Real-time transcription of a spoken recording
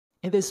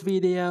In this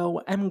video,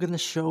 I'm gonna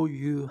show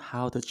you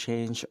how to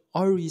change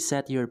or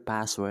reset your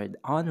password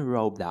on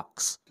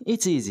Roblox.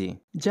 It's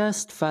easy,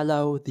 just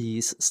follow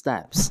these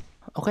steps.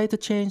 Okay, to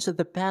change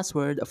the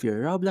password of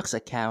your Roblox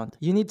account,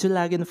 you need to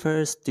log in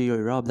first to your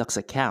Roblox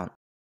account.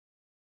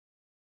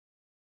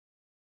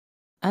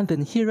 And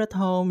then here at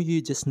home,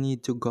 you just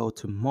need to go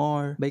to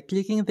More by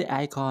clicking the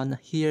icon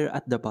here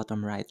at the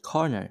bottom right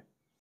corner.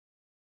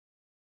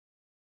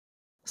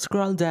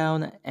 Scroll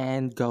down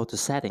and go to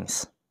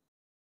Settings.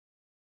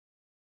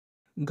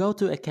 Go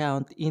to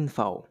Account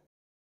Info.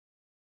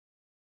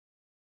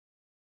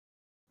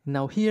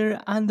 Now here,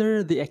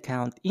 under the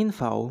account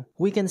info,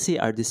 we can see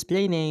our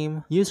display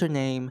name,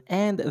 username,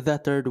 and the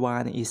third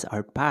one is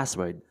our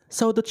password.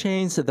 So to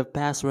change the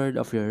password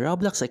of your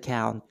Roblox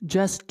account,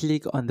 just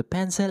click on the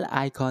pencil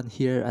icon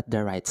here at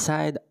the right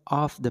side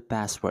of the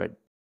password.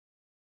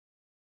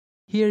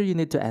 Here you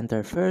need to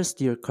enter first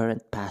your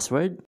current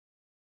password,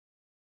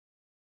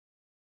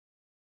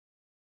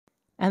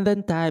 and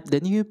then type the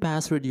new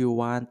password you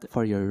want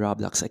for your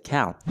Roblox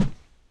account.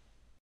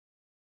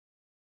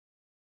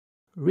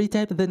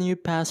 Retype the new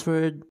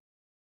password,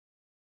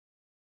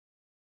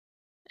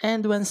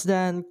 and once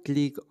done,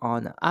 click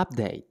on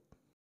Update.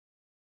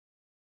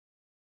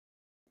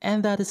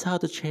 And that is how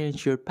to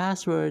change your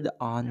password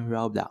on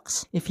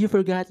Roblox. If you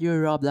forgot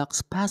your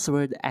Roblox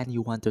password and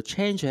you want to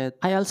change it,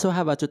 I also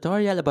have a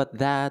tutorial about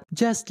that.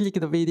 Just click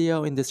the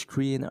video in the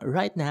screen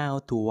right now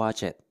to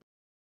watch it.